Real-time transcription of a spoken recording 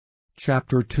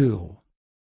Chapter 2.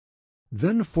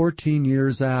 Then 14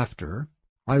 years after,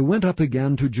 I went up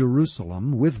again to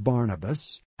Jerusalem with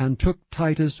Barnabas, and took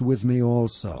Titus with me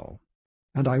also.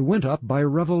 And I went up by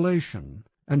revelation,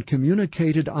 and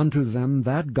communicated unto them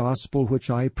that gospel which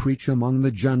I preach among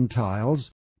the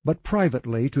Gentiles, but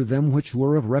privately to them which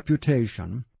were of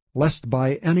reputation, lest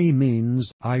by any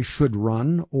means I should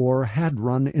run, or had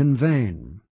run in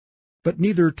vain. But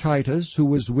neither Titus, who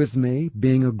was with me,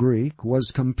 being a Greek, was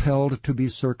compelled to be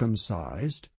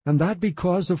circumcised, and that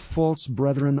because of false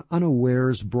brethren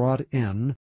unawares brought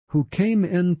in, who came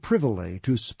in privily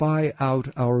to spy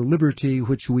out our liberty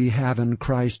which we have in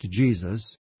Christ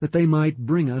Jesus, that they might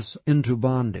bring us into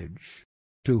bondage,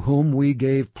 to whom we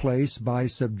gave place by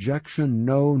subjection,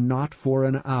 no, not for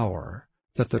an hour,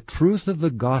 that the truth of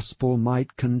the gospel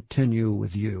might continue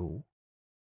with you.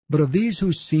 But of these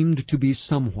who seemed to be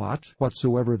somewhat,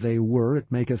 whatsoever they were,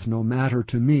 it maketh no matter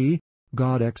to me,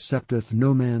 God accepteth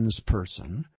no man's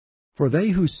person. For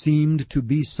they who seemed to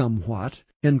be somewhat,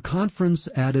 in conference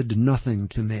added nothing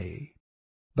to me.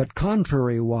 But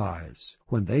contrariwise,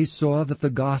 when they saw that the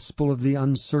gospel of the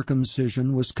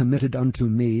uncircumcision was committed unto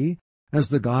me, as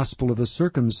the gospel of the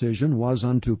circumcision was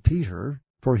unto Peter,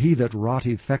 for he that wrought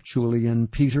effectually in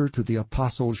Peter to the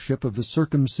apostleship of the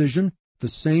circumcision, the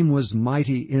same was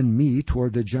mighty in me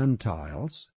toward the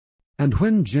Gentiles. And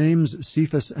when James,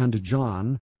 Cephas, and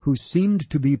John, who seemed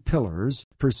to be pillars,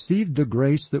 perceived the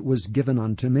grace that was given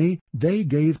unto me, they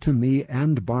gave to me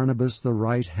and Barnabas the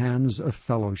right hands of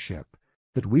fellowship,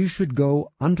 that we should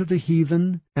go unto the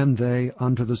heathen, and they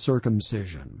unto the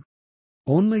circumcision.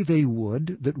 Only they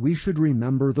would that we should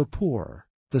remember the poor,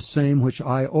 the same which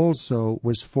I also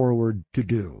was forward to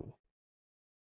do.